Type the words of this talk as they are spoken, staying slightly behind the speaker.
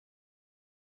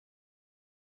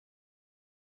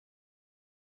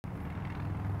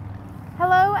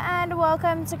and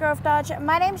welcome to Grove Dodge.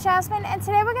 My name's Jasmine and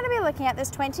today we're going to be looking at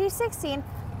this 2016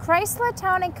 Chrysler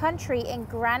Town & Country in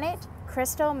granite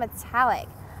crystal metallic.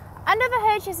 Under the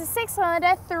hood is a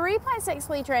 6-cylinder 3.6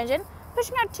 litre engine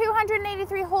pushing out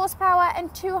 283 horsepower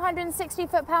and 260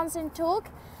 foot-pounds in torque.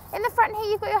 In the front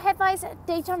here you've got your headlights,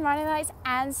 daytime running lights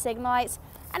and signal lights,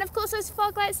 and of course those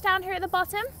fog lights down here at the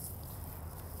bottom.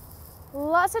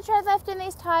 Lots of tread left in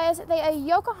these tyres. They are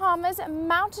Yokohamas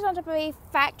mounted on top of a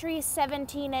factory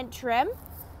 17-inch rim.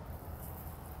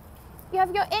 You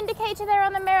have your indicator there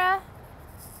on the mirror,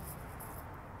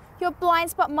 your blind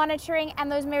spot monitoring,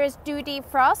 and those mirrors do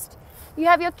defrost. You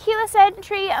have your keyless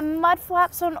entry and mud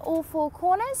flaps on all four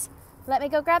corners. Let me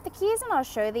go grab the keys and I'll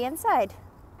show you the inside.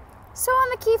 So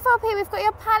on the key fob here we've got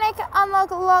your panic,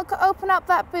 unlock, lock, open up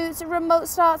that boot, remote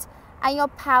start, and your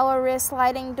power rear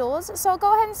sliding doors. So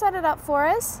go ahead and set it up for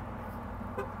us.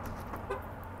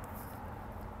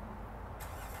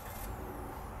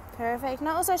 Perfect. And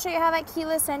I'll also show you how that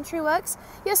keyless entry works.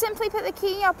 You'll simply put the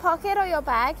key in your pocket or your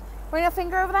bag, bring your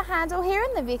finger over the handle here,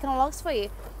 and the vehicle unlocks for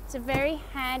you. It's a very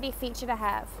handy feature to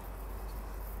have.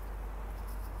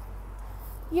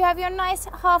 You have your nice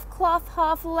half cloth,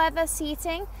 half leather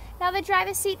seating. Now the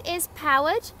driver's seat is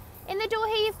powered. In the door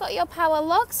here you've got your power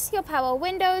locks, your power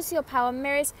windows, your power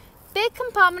mirrors, big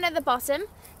compartment at the bottom.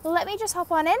 Let me just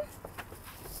hop on in.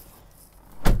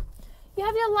 You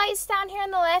have your lights down here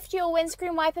on the left, your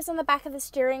windscreen wipers on the back of the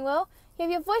steering wheel. You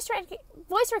have your voice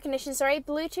recognition,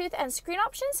 Bluetooth and screen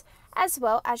options, as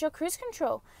well as your cruise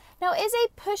control. Now it is a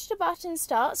push to button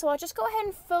start, so I'll just go ahead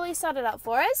and fully start it up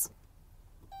for us.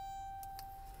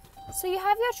 So you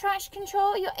have your traction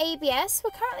control, your ABS.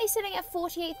 We're currently sitting at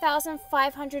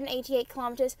 48,588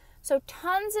 kilometers, so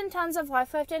tons and tons of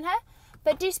life left in here.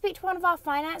 But do speak to one of our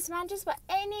finance managers about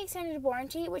any extended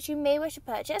warranty which you may wish to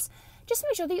purchase, just to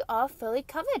make sure that you are fully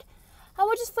covered. I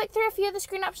will just flick through a few of the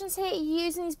screen options here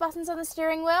using these buttons on the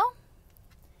steering wheel.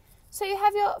 So you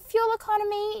have your fuel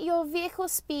economy, your vehicle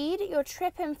speed, your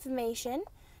trip information,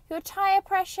 your tire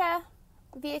pressure,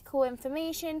 vehicle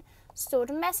information, stored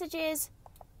messages,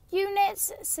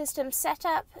 units, system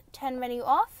setup, turn menu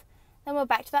off, then we're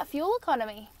back to that fuel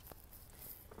economy.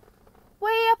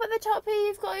 Way up at the top here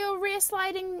you've got your rear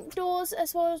sliding doors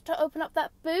as well as to open up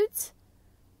that boot.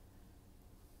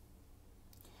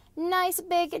 Nice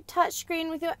big touchscreen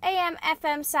with your AM,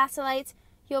 FM satellite,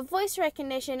 your voice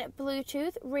recognition,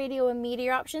 Bluetooth, radio and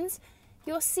media options,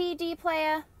 your CD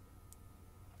player,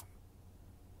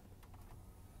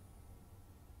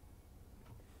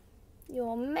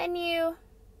 your menu,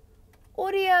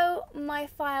 audio, my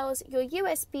files, your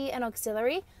USB and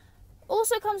auxiliary.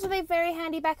 Also comes with a very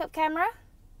handy backup camera.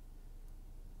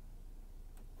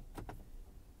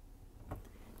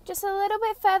 Just a little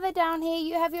bit further down here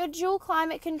you have your dual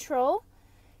climate control,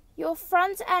 your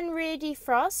front and rear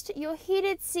defrost, your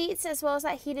heated seats as well as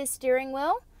that heated steering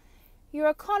wheel,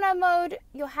 your econo mode,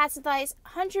 your hazard lights,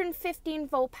 115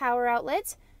 volt power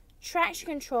outlet, traction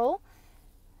control,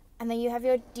 and then you have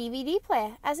your DVD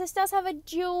player, as this does have a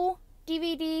dual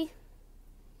DVD.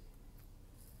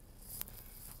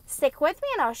 Stick with me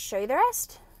and I'll show you the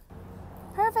rest.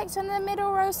 Perfect, so in the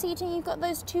middle row seating you've got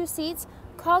those two seats,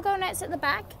 cargo nets at the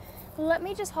back. Let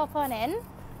me just hop on in.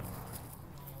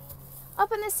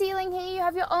 Up in the ceiling here you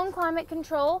have your own climate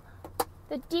control,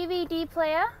 the DVD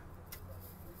player.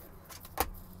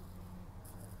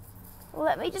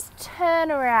 Let me just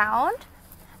turn around.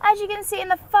 As you can see in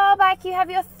the far back you have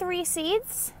your three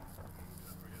seats.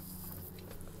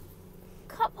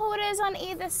 Cup holders on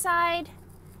either side.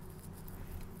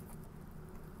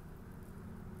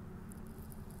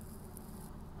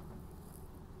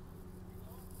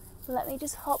 Let me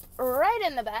just hop right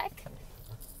in the back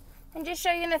and just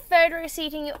show you in the third row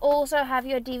seating you also have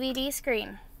your DVD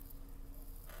screen.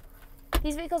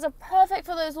 These vehicles are perfect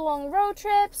for those long road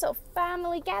trips or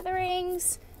family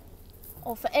gatherings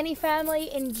or for any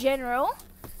family in general.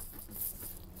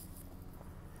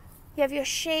 You have your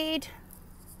shade.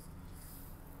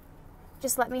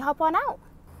 Just let me hop on out.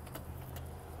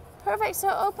 Perfect, so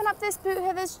open up this boot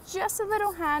here, there's just a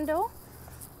little handle.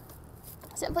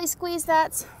 Simply squeeze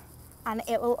that and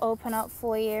it will open up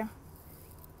for you.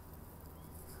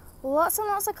 Lots and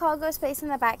lots of cargo space in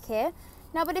the back here.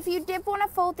 Now, but if you did want to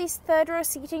fold these third row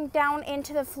seating down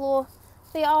into the floor,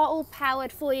 they are all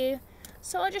powered for you.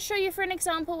 So I'll just show you for an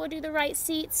example. We'll do the right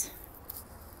seat.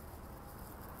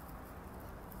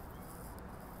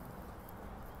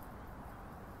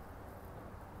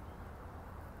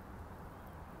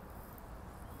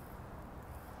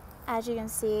 As you can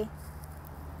see,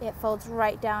 it folds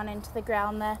right down into the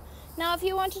ground there. Now if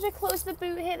you wanted to close the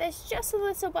boot here, there's just a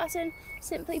little button.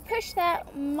 Simply push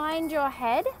that, mind your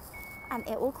head, and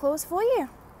it will close for you.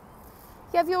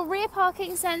 You have your rear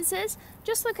parking sensors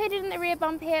just located in the rear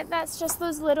bumper here. That's just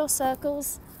those little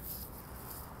circles.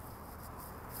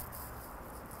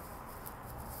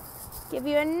 Give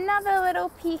you another little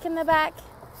peek in the back.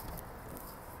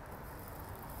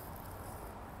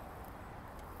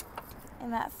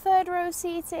 In that third row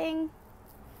seating.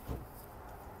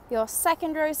 Your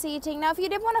second row seating. Now if you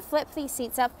did want to flip these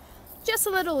seats up, just a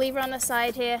little lever on the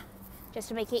side here, just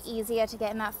to make it easier to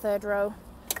get in that third row.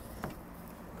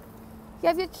 You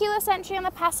have your keyless entry on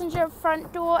the passenger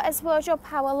front door, as well as your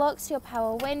power locks, your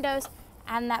power windows,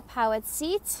 and that powered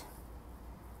seat.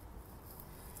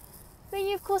 Then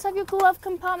you of course have your glove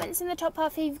compartments in the top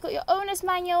half here. You've got your owner's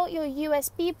manual, your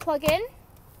USB plug-in,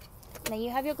 and then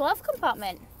you have your glove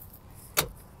compartment.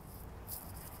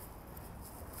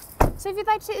 So if you'd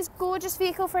like to take this gorgeous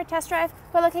vehicle for a test drive,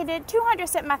 we're located at 200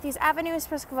 St. Matthews Avenue in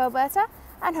Spruce, Alberta,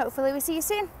 and hopefully we'll see you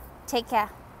soon. Take care.